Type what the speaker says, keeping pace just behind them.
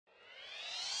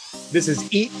This is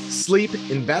Eat, Sleep,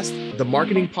 Invest, the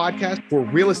marketing podcast for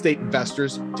real estate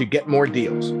investors to get more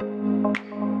deals.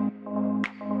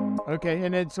 Okay,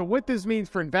 and then so what this means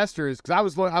for investors, because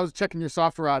I was checking your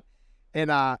software out, and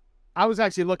I was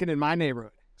actually looking in my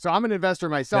neighborhood. So I'm an investor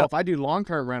myself. Yep. I do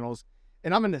long-term rentals,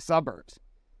 and I'm in the suburbs.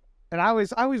 And I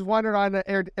always wondered on the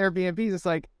Airbnbs, it's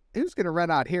like, who's going to rent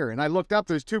out here? And I looked up,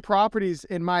 there's 2 properties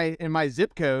in my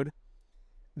zip code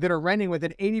that are renting with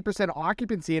an 80%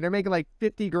 occupancy, and they're making like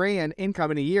 50 grand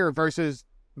income in a year versus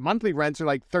monthly rents are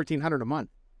like $1,300 a month.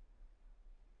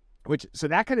 So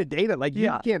that kind of data, like you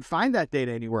can't find that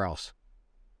data anywhere else.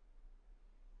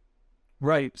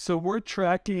 Right. So we're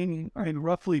tracking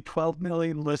roughly 12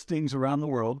 million listings around the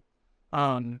world.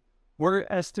 We're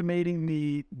estimating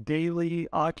the daily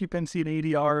occupancy and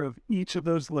ADR of each of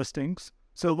those listings.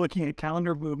 So looking at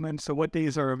calendar movement, so what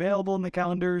days are available in the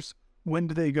calendars, when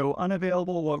do they go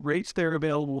unavailable, what rates they're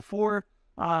available for,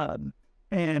 and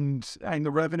the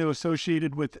revenue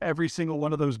associated with every single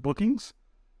one of those bookings.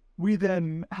 We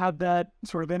then have that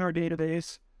sort of in our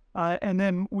database, and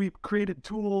then we've created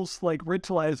tools like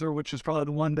Rentalizer, which is probably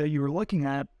the one that you were looking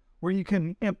at, where you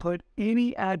can input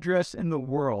any address in the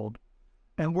world,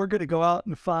 and we're going to go out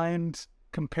and find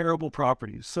comparable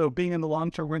properties. So being in the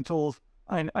long-term rentals,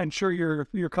 I'm sure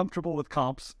you're comfortable with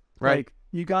comps. Right. Like,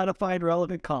 you got to find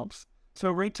relevant comps.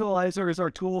 So Rentalizer is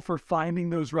our tool for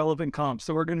finding those relevant comps.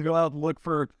 So we're going to go out and look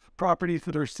for properties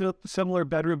that are similar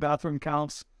bedroom, bathroom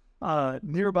counts,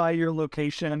 nearby your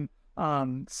location,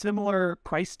 similar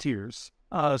price tiers.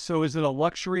 So is it a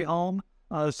luxury home?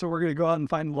 So we're going to go out and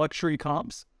find luxury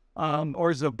comps,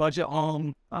 or is it a budget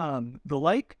home, the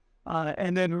like,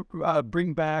 and then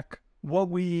bring back what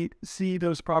we see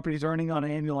those properties earning on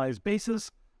an annualized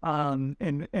basis,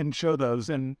 and show those.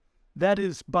 And that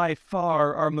is by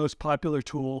far our most popular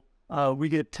tool. We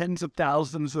get tens of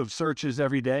thousands of searches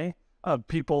every day of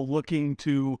people looking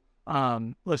to,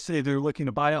 let's say they're looking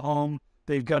to buy a home,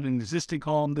 they've got an existing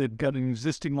home, they've got an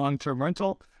existing long-term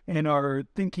rental, and are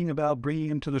thinking about bringing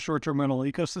them to the short-term rental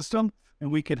ecosystem, and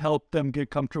we could help them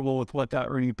get comfortable with what that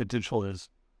earning potential is.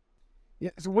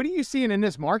 Yeah. So what are you seeing in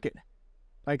this market?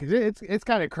 Like, it's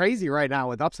kind of crazy right now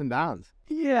with ups and downs.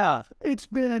 Yeah, it's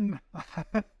been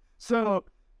so.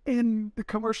 In the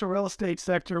commercial real estate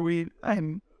sector, we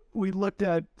looked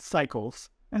at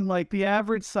cycles, and like the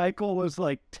average cycle was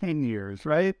like 10 years,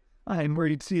 right? And where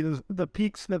you'd see the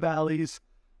peaks, the valleys.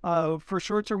 For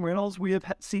short-term rentals, we have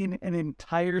seen an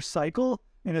entire cycle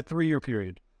in a 3-year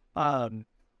period,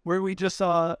 where we just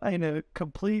saw a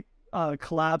complete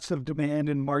collapse of demand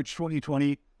in March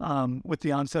 2020 with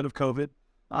the onset of COVID.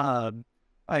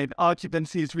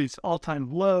 Occupancies reached all-time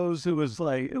lows. It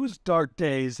was dark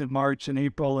days in March and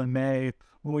April and May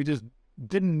when we just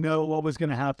didn't know what was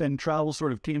going to happen. Travel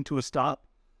sort of came to a stop.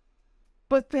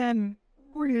 But then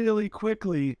really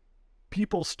quickly,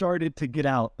 people started to get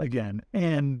out again,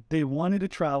 and they wanted to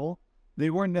travel. They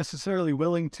weren't necessarily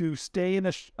willing to stay in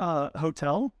a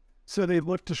hotel, so they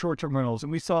looked to short-term rentals.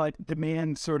 And we saw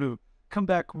demand sort of come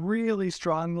back really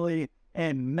strongly,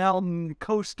 and mountain,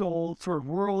 coastal, sort of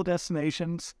rural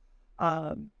destinations.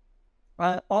 All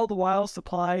the while,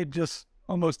 supply just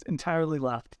almost entirely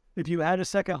left. If you had a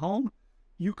second home,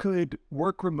 you could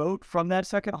work remote from that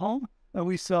second home. And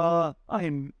we saw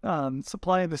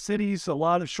supply in the cities, a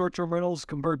lot of short-term rentals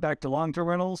convert back to long-term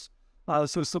rentals.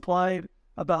 So supply,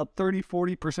 about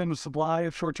 30-40% of supply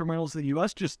of short-term rentals in the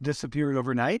U.S. just disappeared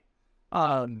overnight.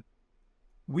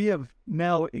 We have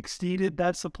now exceeded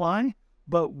that supply,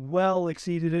 but well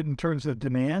exceeded it in terms of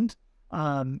demand.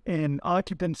 And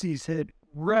occupancies hit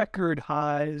record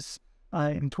highs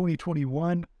in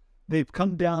 2021. They've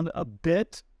come down a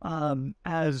bit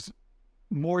as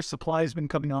more supply has been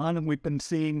coming on, and we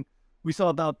saw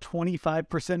about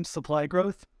 25% supply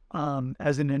growth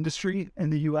as an industry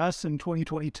in the U.S. in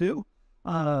 2022.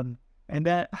 And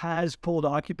that has pulled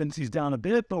occupancies down a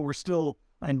bit, but we're still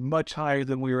much higher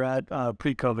than we were at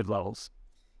pre-COVID levels.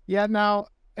 Yeah, now,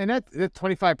 and that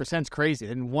 25% is crazy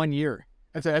in 1 year.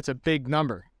 That's a big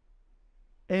number.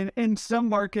 And in some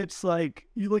markets, like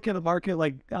you look at a market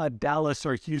like Dallas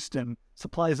or Houston,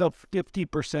 supply is up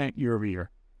 50% year over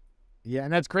year. Yeah,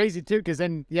 and that's crazy too, because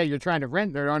then, you're trying to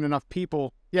rent. There aren't enough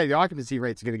people. Yeah, the occupancy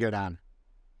rate's going to go down.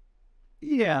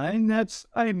 Yeah, and that's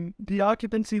the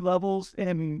occupancy levels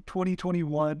in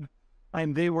 2021,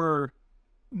 they were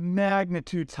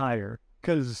magnitudes higher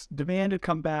because demand had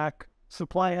come back,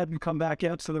 supply hadn't come back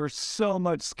yet, so there was so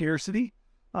much scarcity.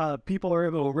 People are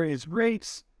able to raise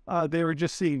rates. They were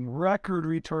just seeing record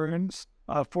returns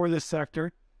for this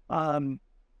sector.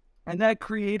 And that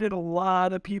created a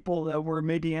lot of people that were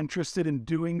maybe interested in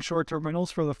doing short-term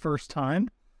rentals for the first time.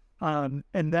 And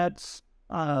that's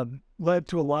led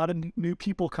to a lot of new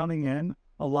people coming in,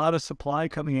 a lot of supply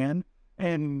coming in,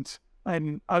 and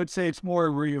I would say it's more a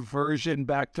reversion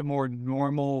back to more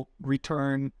normal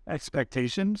return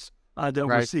expectations that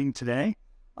we're seeing today.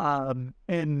 We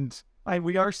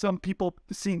are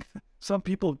seeing some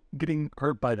people getting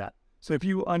hurt by that. So if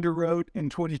you underwrote in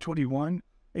 2021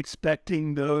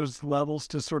 expecting those levels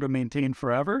to sort of maintain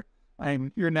forever,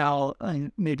 you're now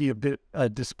maybe a bit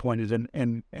disappointed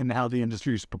in how the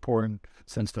industry's performed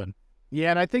since then.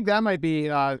 Yeah, and I think that might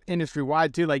be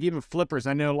industry-wide too. Like even flippers,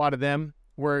 I know a lot of them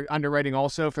were underwriting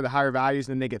also for the higher values,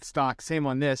 and then they get stock. Same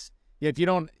on this. Yeah, if you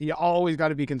don't, you always got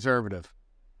to be conservative.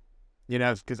 You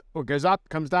know, because what goes up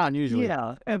comes down usually.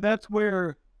 Yeah, and that's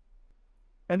where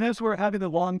having the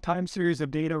long time series of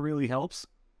data really helps.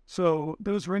 So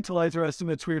those rentalizer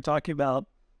estimates we were talking about,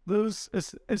 those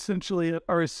essentially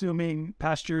are assuming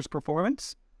past year's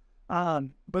performance. But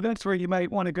that's where you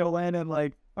might want to go in and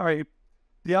like, all right,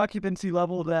 the occupancy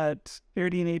level that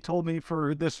AirDNA told me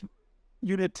for this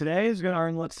unit today is going to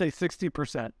earn, let's say,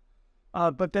 60%.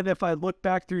 But then if I look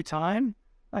back through time,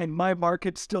 my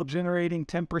market's still generating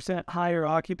 10% higher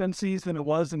occupancies than it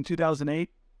was in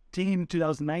 2018,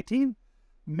 2019.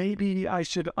 Maybe I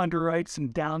should underwrite some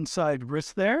downside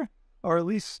risk there, or at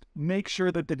least make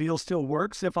sure that the deal still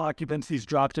works if occupancies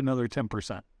dropped another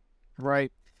 10%.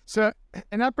 Right. So,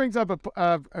 and that brings up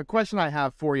a question I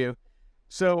have for you.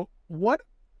 So what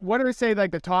are, say,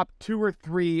 like the top 2 or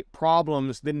 3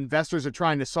 problems that investors are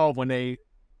trying to solve when they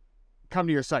come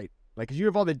to your site? Like, because you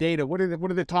have all the data, what are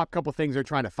the top couple things they're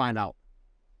trying to find out?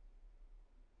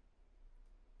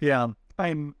 Yeah.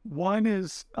 One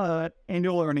is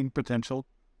annual earning potential.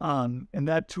 And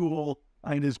that tool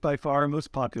is by far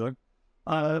most popular.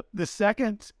 The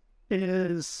second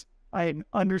is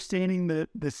understanding the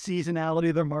seasonality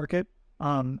of their market,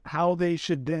 how they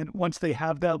should then, once they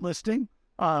have that listing,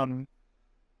 how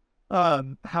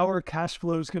are cash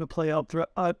flows going to play out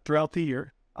throughout the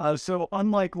year. So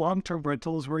unlike long-term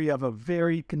rentals where you have a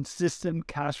very consistent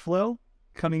cash flow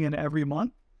coming in every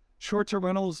month, short-term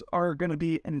rentals are going to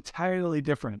be entirely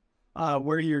different,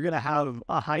 where you're going to have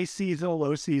a high season, a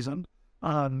low season.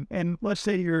 And let's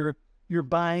say you're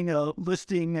buying a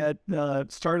listing at the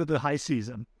start of the high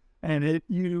season, and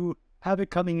you have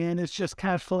it coming in, it's just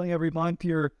cash flowing every month.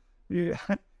 You're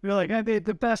like, I made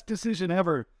the best decision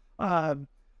ever.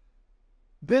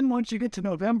 Then once you get to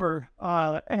November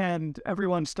and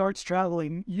everyone starts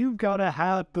traveling, you've got to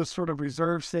have the sort of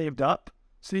reserve saved up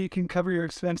so you can cover your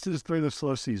expenses through the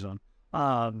slow season.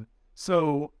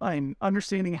 So I'm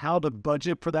understanding how to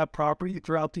budget for that property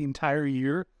throughout the entire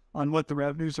year on what the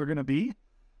revenues are going to be.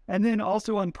 And then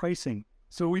also on pricing.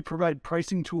 So we provide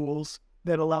pricing tools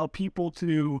that allow people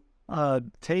to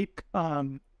take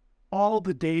all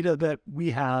the data that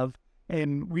we have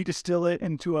and we distill it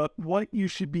into what you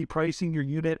should be pricing your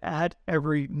unit at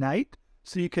every night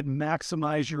so you can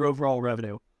maximize your overall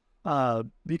revenue.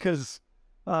 Because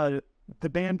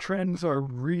demand trends are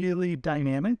really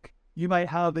dynamic. You might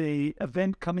have an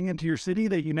event coming into your city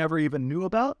that you never even knew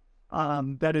about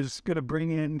that is going to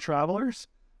bring in travelers.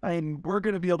 And we're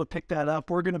going to be able to pick that up.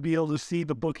 We're going to be able to see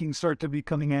the bookings start to be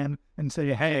coming in and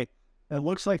say, hey, it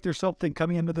looks like there's something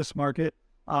coming into this market.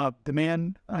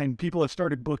 Demand and people have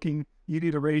started booking. You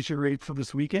need to raise your rate for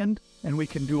this weekend, and we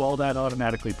can do all that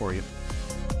automatically for you.